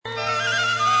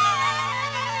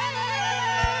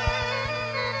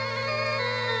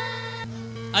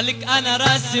قالك انا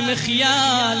راسم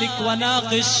خيالك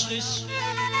وناقش،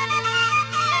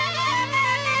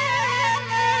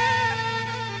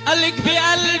 قالك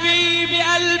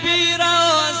بقلبي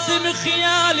راسم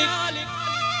خيالك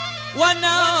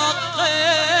وناقش،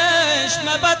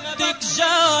 ما بدك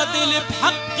جادل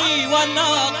بحقي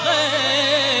وناقش.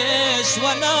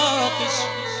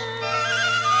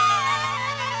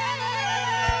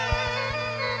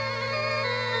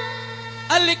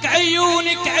 قالك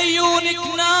عيونك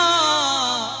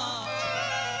نار،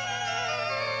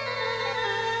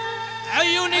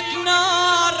 عيونك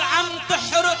نار عم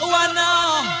تحرق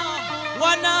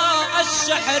وانا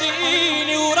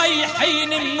الشحريني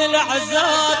وريحيني من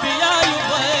العذاب يا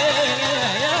يبا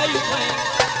يا يبا.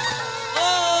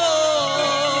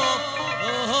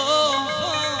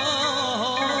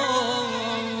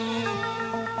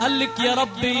 قالك يا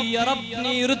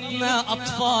ربني ردنا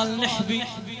اطفال نحبي،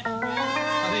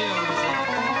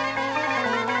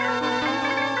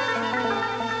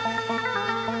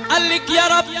 قالك يا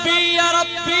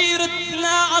ربي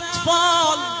ردنا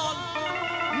أطفال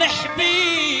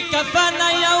نحبي، كفانا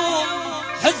يوم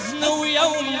حزن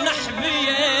ويوم نحبي.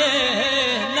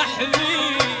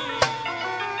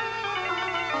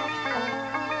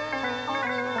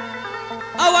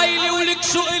 أويلي ولك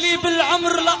شو إلي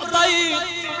بالعمر لقضيت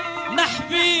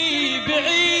نحبي،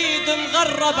 بعيد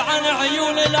مغرب عن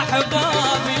عيون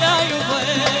الأحباب يا يبا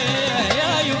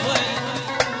يا يبا.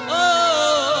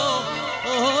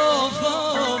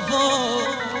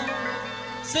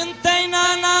 سنتين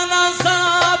انا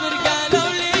صابر قالوا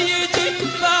لي يجي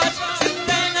باكر،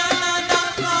 سنتين انا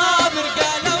صابر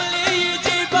قالوا لي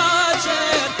يجي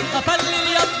باكر، افلل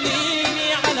يطنيني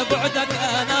على بعدك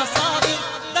انا صابر،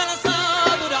 ده انا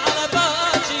صابر على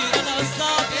باكر انا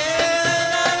صابر.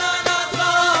 انا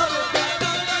صابر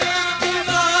قالوا لي يجي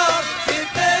باكر،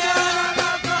 سنتين انا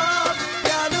صابر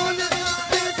قالوا لي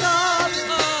يجي صابر،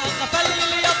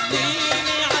 افلل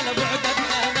يطنيني على بعدك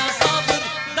انا صابر،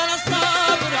 ده انا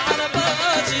صابر على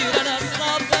باجر انا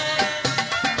صابر.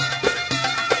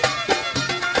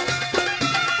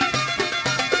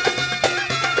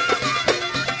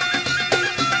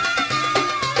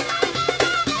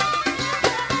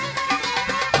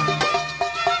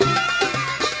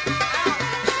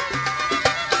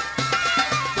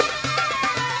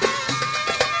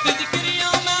 تذكر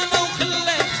يوم انا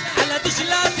وخليت على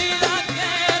دجلاتي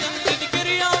لقينا، تذكر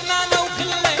يوم انا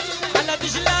وخليت على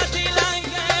دجلاتي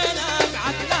لقينا،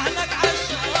 قعدنا هناك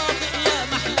عالشاطئ يا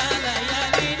محلى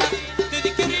ليالينا.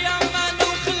 تذكر يوم انا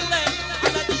وخليت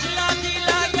على دجلاتي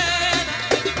لقينا،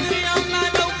 تذكر يوم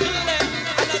انا وخليت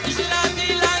على دجلاتي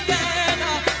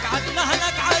لقينا، قعدنا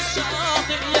هناك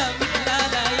عالشاطئ يا محلى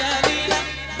ليالينا.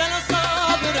 ده انا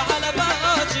صابر على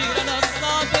باجر انا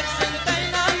صابر،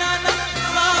 سنتين انا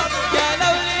صابر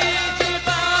قالوا لي يجي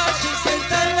باجر،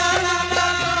 سنتين انا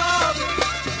صابر.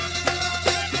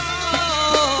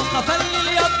 خفلل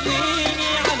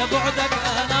يطنيني على بعدك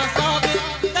انا صابر،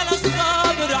 ده انا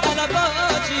صابر على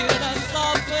باجر انا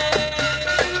صابر.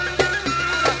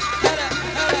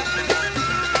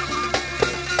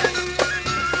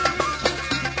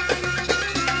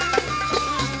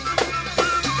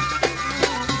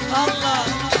 الله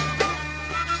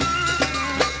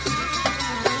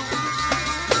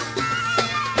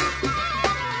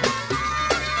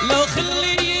لو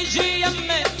خلي يجي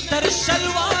يمي ترى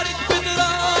الشلوى